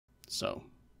So,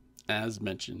 as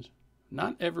mentioned,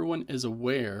 not everyone is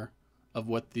aware of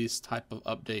what these type of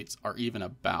updates are even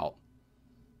about.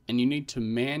 And you need to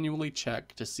manually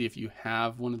check to see if you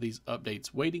have one of these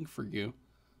updates waiting for you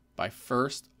by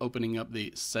first opening up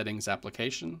the settings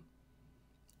application.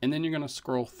 And then you're going to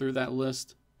scroll through that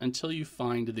list until you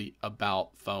find the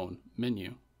About Phone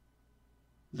menu.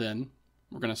 Then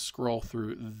we're going to scroll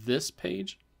through this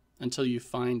page until you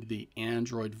find the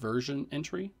Android version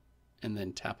entry, and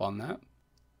then tap on that.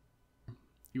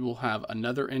 You will have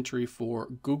another entry for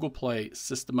Google Play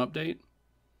System Update,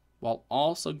 while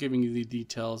also giving you the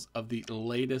details of the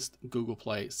latest Google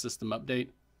Play System Update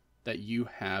that you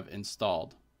have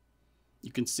installed.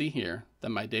 You can see here that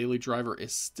my daily driver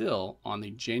is still on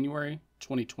the January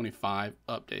 2025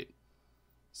 update.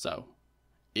 So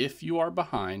if you are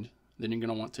behind, then you're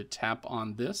going to want to tap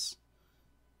on this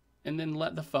and then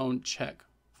let the phone check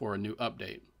for a new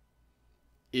update.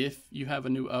 If you have a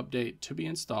new update to be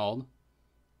installed,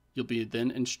 you'll be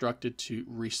then instructed to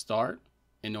restart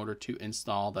in order to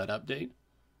install that update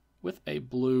with a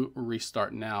blue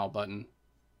Restart Now button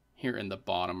here in the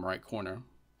bottom right corner.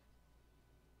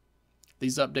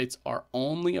 These updates are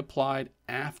only applied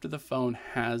after the phone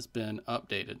has been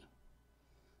updated.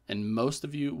 And most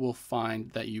of you will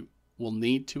find that you will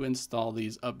need to install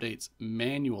these updates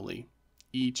manually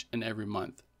each and every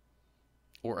month,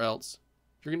 or else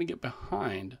you're going to get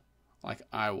behind like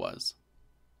I was.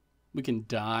 We can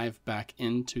dive back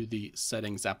into the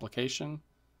settings application.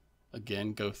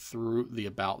 Again, go through the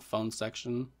About Phone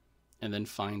section and then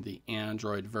find the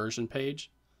Android version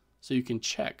page so you can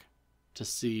check to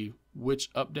see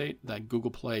which update that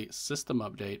Google Play System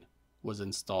Update was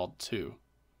installed to.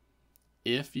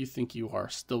 If you think you are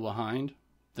still behind,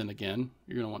 then again,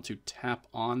 you're going to want to tap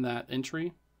on that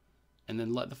entry and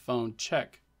then let the phone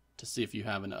check to see if you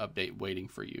have an update waiting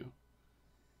for you.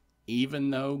 Even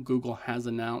though Google has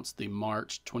announced the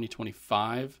March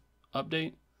 2025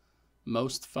 update,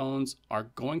 most phones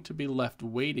are going to be left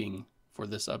waiting for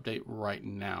this update right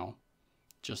now,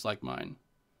 just like mine.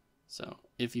 So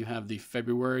if you have the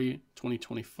February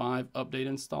 2025 update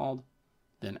installed,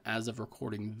 then as of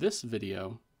recording this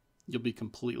video, you'll be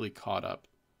completely caught up.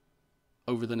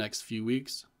 Over the next few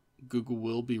weeks, Google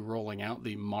will be rolling out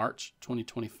the March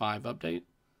 2025 update.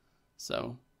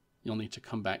 So you'll need to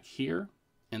come back here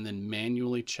and then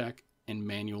manually check and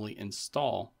manually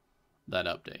install that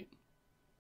update.